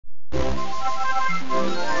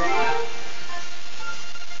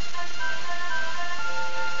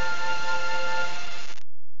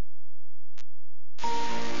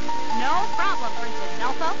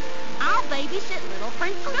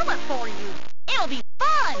It'll be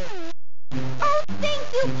fun! Oh, thank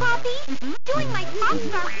you, Poppy. Doing my pop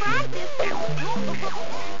star practice. Can't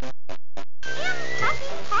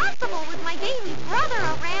nothing possible with my baby brother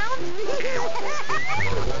around.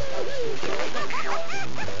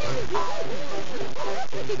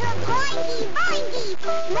 Boingy, boingy.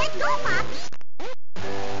 Let's go, Poppy.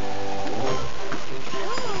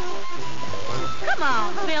 Come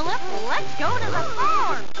on, Philip. Let's go to the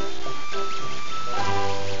farm.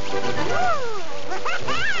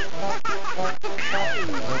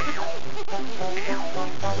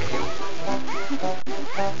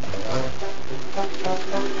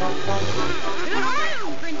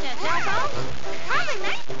 Princess Elmo. Have a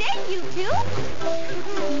nice day, you two.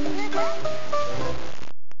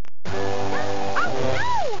 Oh, no!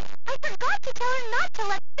 I forgot to tell her not to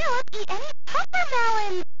let Philip eat any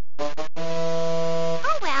peppermelons.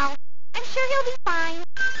 Oh, well. I'm sure he'll be fine.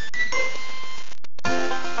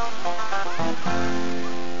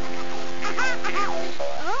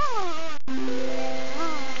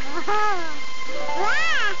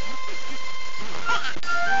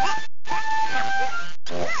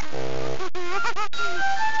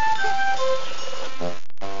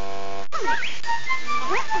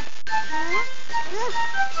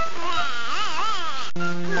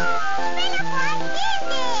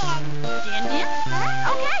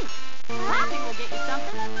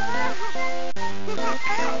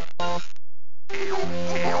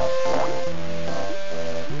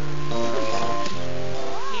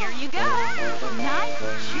 Here you go. Nice,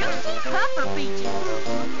 juicy puffer peaches.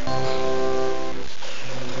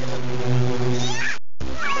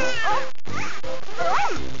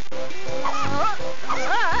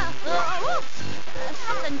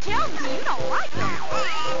 Something tells me you don't like them.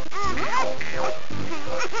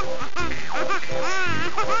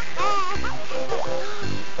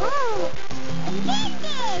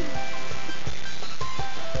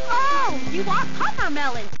 Oh, you want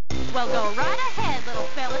puffermelons? Well, go right ahead, little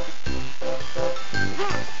fella.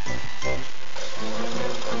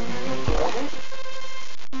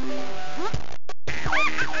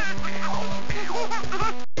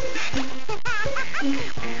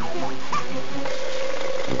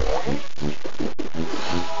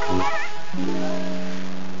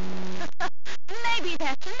 Maybe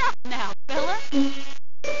that's enough now, fella.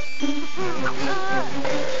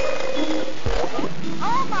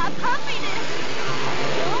 Oh, my puffiness!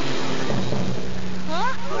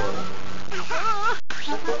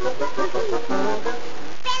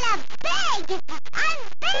 Philip, big! I'm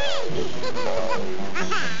big!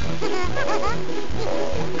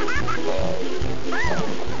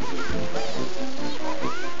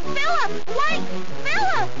 Philip, wait!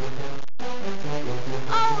 Philip!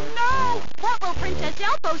 Oh, no! What will Princess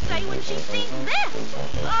Elmo say when she sees this?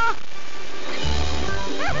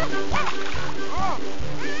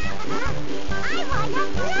 I wanna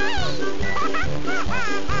play!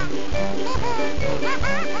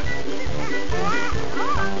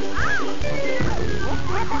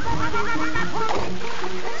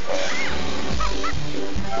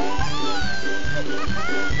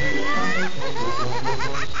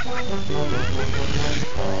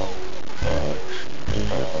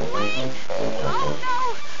 Wait! Oh, no!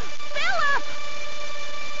 Philip!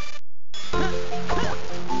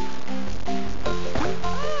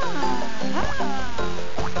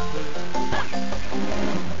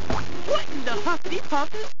 What in the huffy puff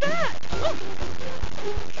is that?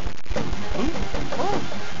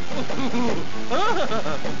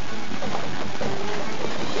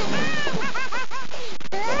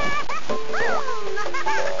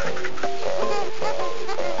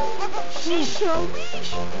 She's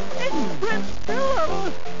Shalish! It's Prince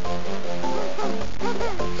Philip!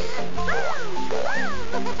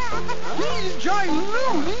 He's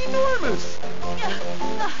ginormous!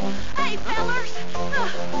 Hey, fellers!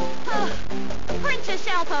 Princess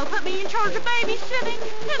Elmo put me in charge of babysitting,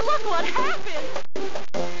 and look what happened!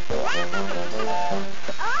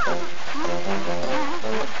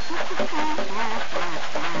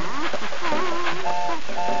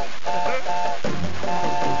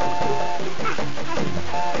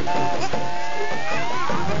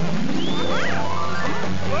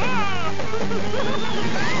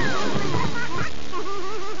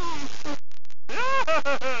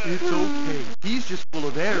 It's okay. He's just full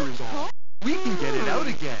of air is all. We can get it out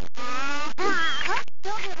again.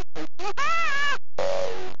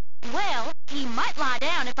 Well, he might lie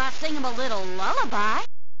down if I sing him a little lullaby.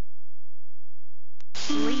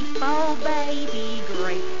 Sleep, oh baby,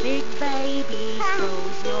 great big baby,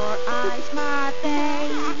 close your eyes, my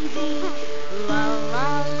baby. La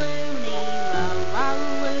la loony,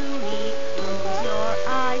 close your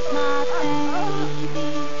eyes, my baby.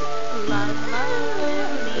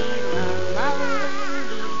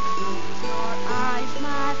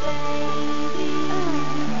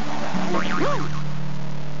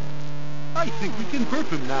 can burp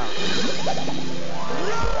him now.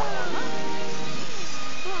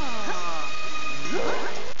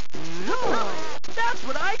 That's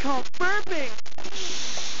what I call burping.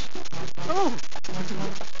 Oh.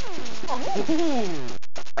 Oh.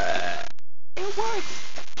 It works.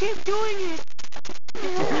 Keep doing it.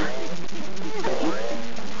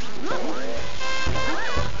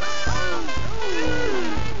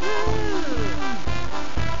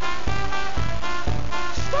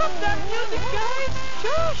 Stop that music, guys.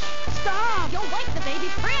 Shush. Stop. You'll wake the baby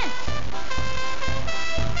prince.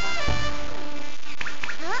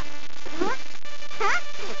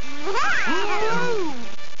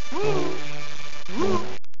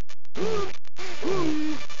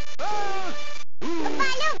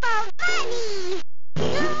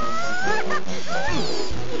 Balloopo bunny!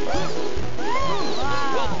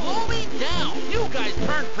 Well, blow me down. You guys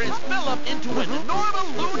turned Prince Philip into an enormous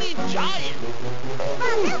loony giant.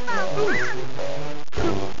 Balloopo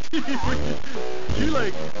You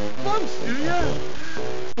like bumps, do ya?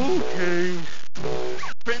 Okay.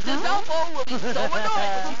 Princess Elmo will be so annoyed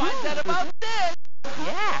when she finds out about this.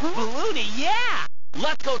 Yeah, Balloony, yeah.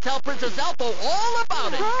 Let's go tell Princess Elmo all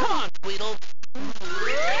about it. Come on, Tweedle.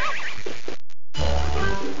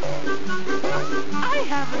 I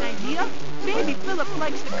have an idea. Baby Philip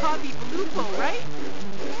likes to copy Balloopo, right?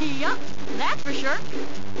 Yup, that's for sure.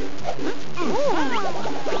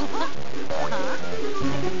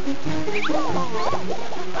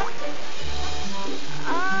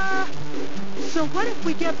 So what if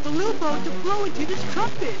we get Balloopo to blow into this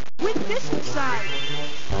trumpet with this inside?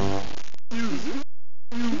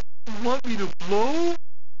 You want me to blow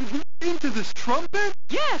into this trumpet?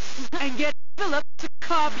 Yes, and get Philip to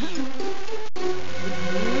copy you.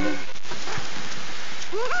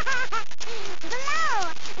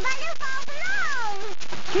 Blow! Balloopo, blow!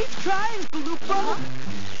 Keep trying, Balloopo.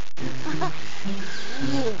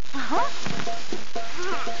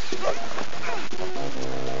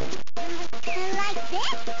 Like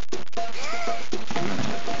this?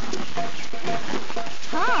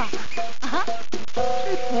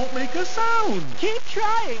 It won't make a sound. Keep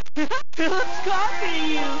trying. Philip's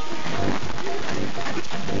copying you.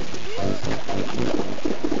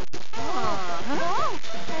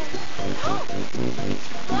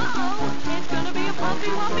 It's gonna be a pumpy,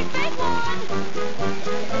 wumpy, big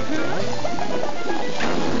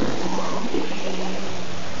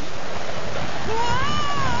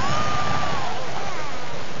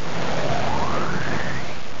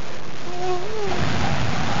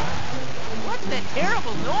What's that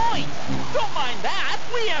terrible noise? Don't mind that.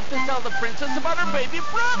 We have to tell the princess about her baby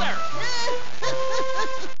brother.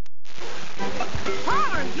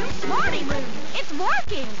 Palmer, you smarty moon! It's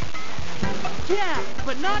working! Yeah,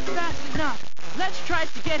 but not fast enough. Let's try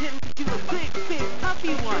to get him to do a big, big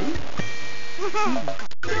puppy one.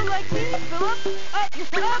 Do like this, Philip. Up,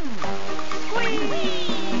 up. Squeeze.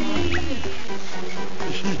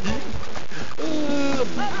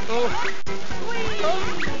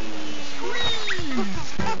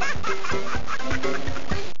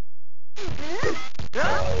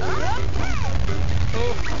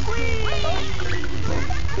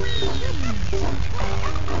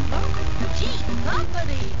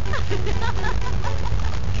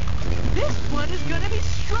 This one is gonna be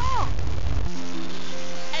strong.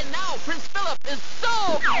 And now Prince Philip is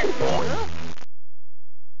so...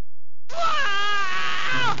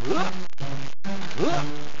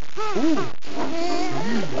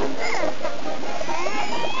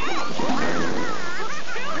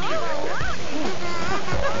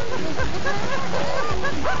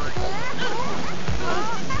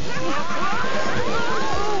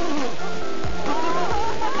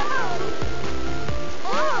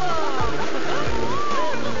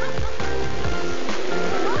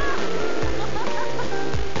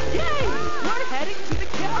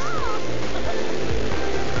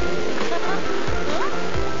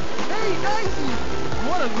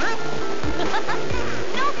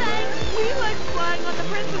 No thanks! We like flying on the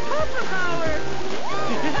Prince's superpower.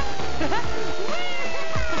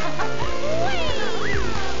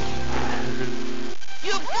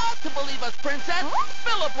 You've got to believe us, Princess.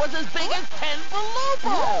 Philip was as big as 10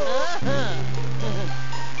 Balloopo.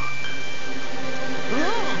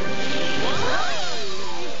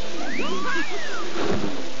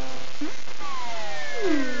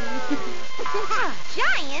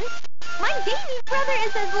 Giant? My baby brother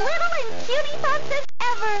is as little and cutie pops as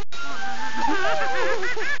ever.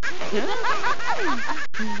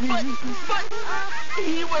 But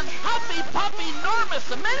he was Huffy Puffy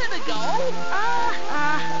Normus a minute ago.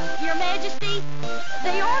 Your Majesty,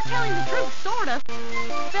 they are telling the truth, sort of.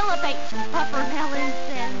 Philip ate some puffer melons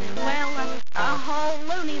and, well, a whole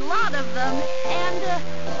loony lot of them, and,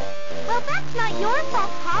 well, that's not your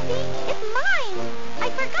fault, Poppy. It's mine. I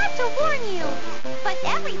forgot to warn you. But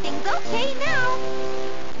everything's okay now.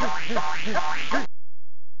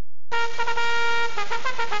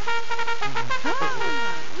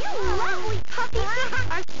 You lovely puppies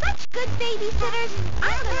are such good babysitters.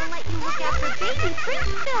 I'm going to let you look after baby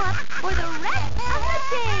Prince Philip for the rest of the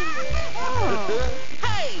day.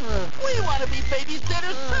 Hey, we want to be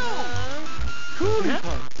babysitters too. Cool,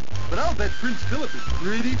 Pumps. But I'll bet Prince Philip is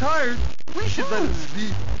pretty tired. We should let him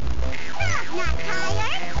sleep. Philip's not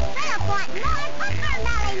tired. Philip wants more puffer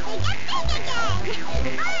melons to get big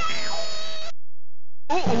again.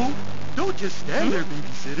 Uh-oh. Don't just stand there,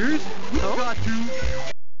 babysitters. We've got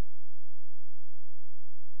to